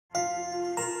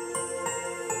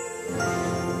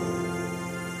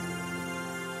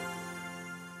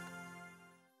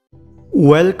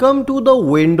Welcome to the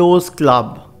Windows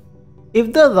Club.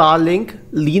 If the Ralink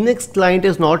Linux client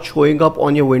is not showing up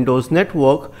on your Windows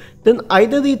network, then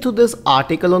either read through this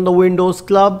article on the Windows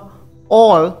Club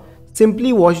or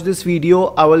simply watch this video.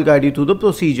 I will guide you through the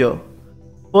procedure.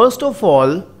 First of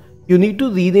all, you need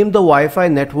to rename the Wi-Fi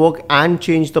network and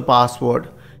change the password.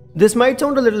 This might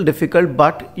sound a little difficult,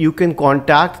 but you can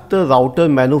contact the router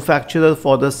manufacturer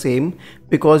for the same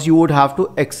because you would have to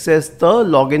access the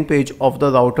login page of the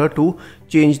router to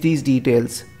change these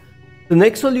details. The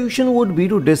next solution would be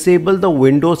to disable the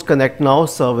Windows Connect Now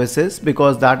services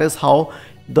because that is how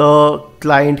the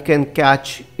client can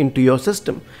catch into your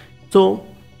system. So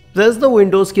press the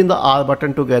Windows key and the R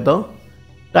button together.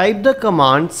 Type the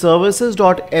command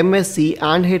services.msc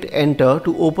and hit enter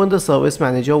to open the service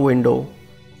manager window.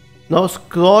 Now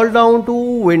scroll down to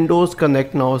Windows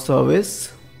Connect Now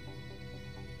service.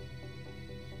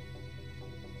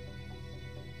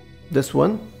 This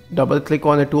one, double click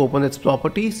on it to open its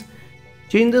properties.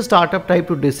 Change the startup type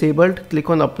to disabled, click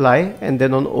on apply and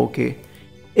then on OK.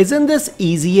 Isn't this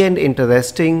easy and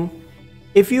interesting?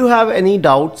 If you have any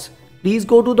doubts, please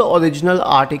go to the original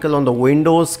article on the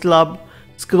Windows Club,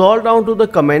 scroll down to the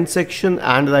comment section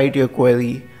and write your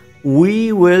query.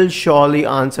 We will surely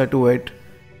answer to it.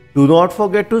 Do not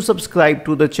forget to subscribe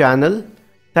to the channel.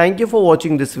 Thank you for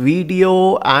watching this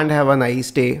video and have a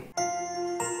nice day.